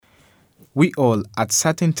We all, at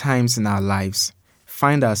certain times in our lives,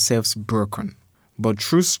 find ourselves broken, but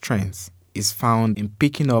true strength is found in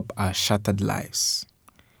picking up our shattered lives.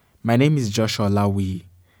 My name is Joshua Lawi,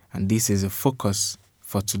 and this is a focus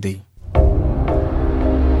for today.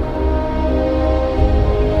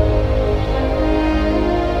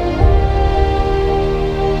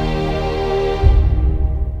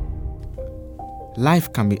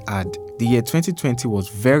 Life can be hard. The year 2020 was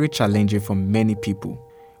very challenging for many people.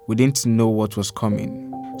 We didn't know what was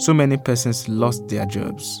coming. So many persons lost their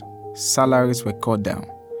jobs. Salaries were cut down.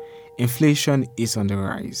 Inflation is on the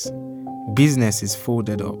rise. Businesses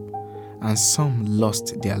folded up, and some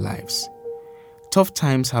lost their lives. Tough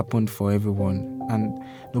times happened for everyone, and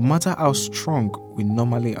no matter how strong we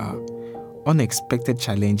normally are, unexpected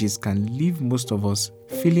challenges can leave most of us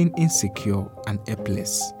feeling insecure and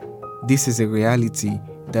helpless. This is a reality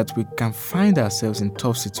that we can find ourselves in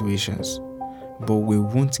tough situations, but we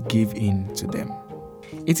won't give in to them.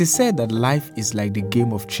 It is said that life is like the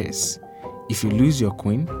game of chess. If you lose your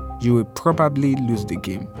queen, you will probably lose the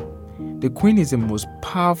game. The queen is the most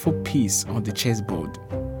powerful piece on the chessboard.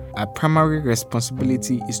 Our primary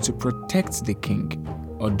responsibility is to protect the king,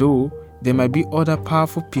 although there might be other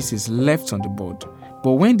powerful pieces left on the board.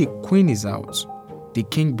 But when the queen is out, the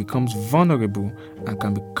king becomes vulnerable and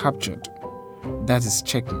can be captured. That is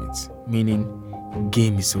checkmate, meaning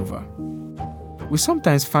game is over. We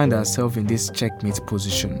sometimes find ourselves in this checkmate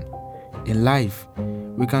position. In life,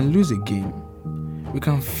 we can lose a game. We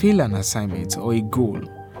can fail an assignment or a goal.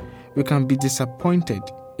 We can be disappointed.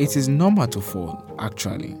 It is normal to fall,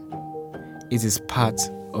 actually. It is part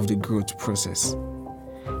of the growth process.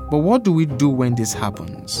 But what do we do when this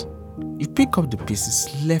happens? You pick up the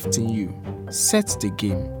pieces left in you, set the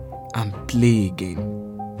game, and play again.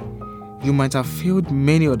 You might have failed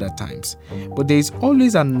many other times, but there is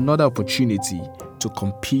always another opportunity to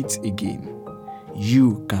compete again.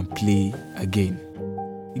 You can play again.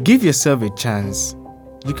 Give yourself a chance.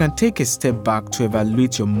 You can take a step back to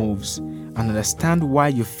evaluate your moves and understand why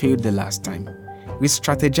you failed the last time.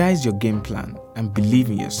 Re-strategize your game plan and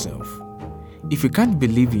believe in yourself. If you can't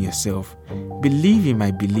believe in yourself, believe in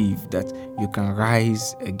my belief that you can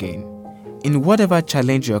rise again. In whatever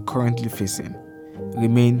challenge you are currently facing,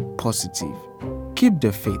 remain positive. Keep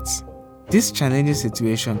the faith. This challenging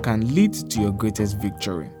situation can lead to your greatest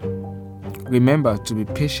victory. Remember to be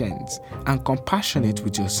patient and compassionate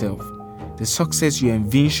with yourself. The success you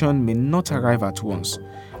envision may not arrive at once,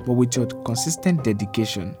 but with your consistent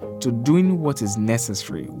dedication to doing what is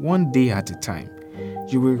necessary one day at a time,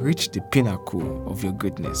 you will reach the pinnacle of your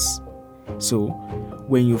greatness. So,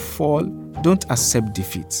 when you fall, don't accept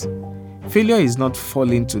defeat. Failure is not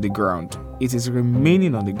falling to the ground, it is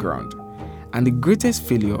remaining on the ground. And the greatest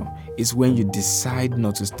failure is when you decide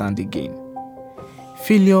not to stand again.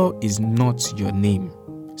 Failure is not your name,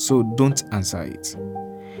 so don't answer it.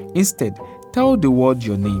 Instead, tell the world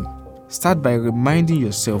your name. Start by reminding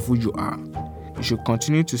yourself who you are. You should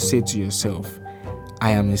continue to say to yourself,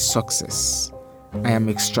 I am a success. I am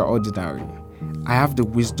extraordinary. I have the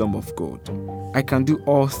wisdom of God. I can do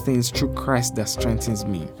all things through Christ that strengthens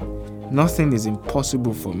me. Nothing is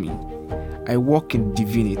impossible for me. I walk in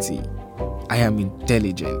divinity. I am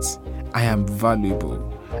intelligent. I am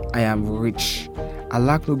valuable. I am rich. I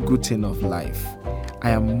lack no good thing of life. I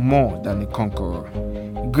am more than a conqueror.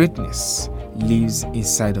 Greatness lives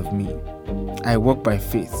inside of me. I walk by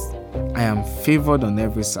faith. I am favored on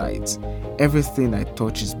every side. Everything I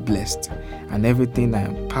touch is blessed, and everything I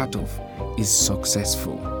am part of is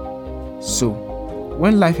successful. So,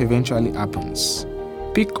 when life eventually happens,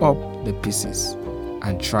 pick up the pieces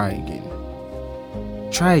and try again.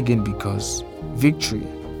 Try again because victory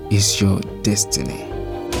is your destiny.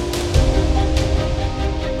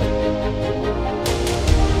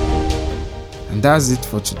 And that's it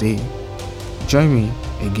for today. Join me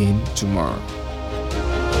again tomorrow.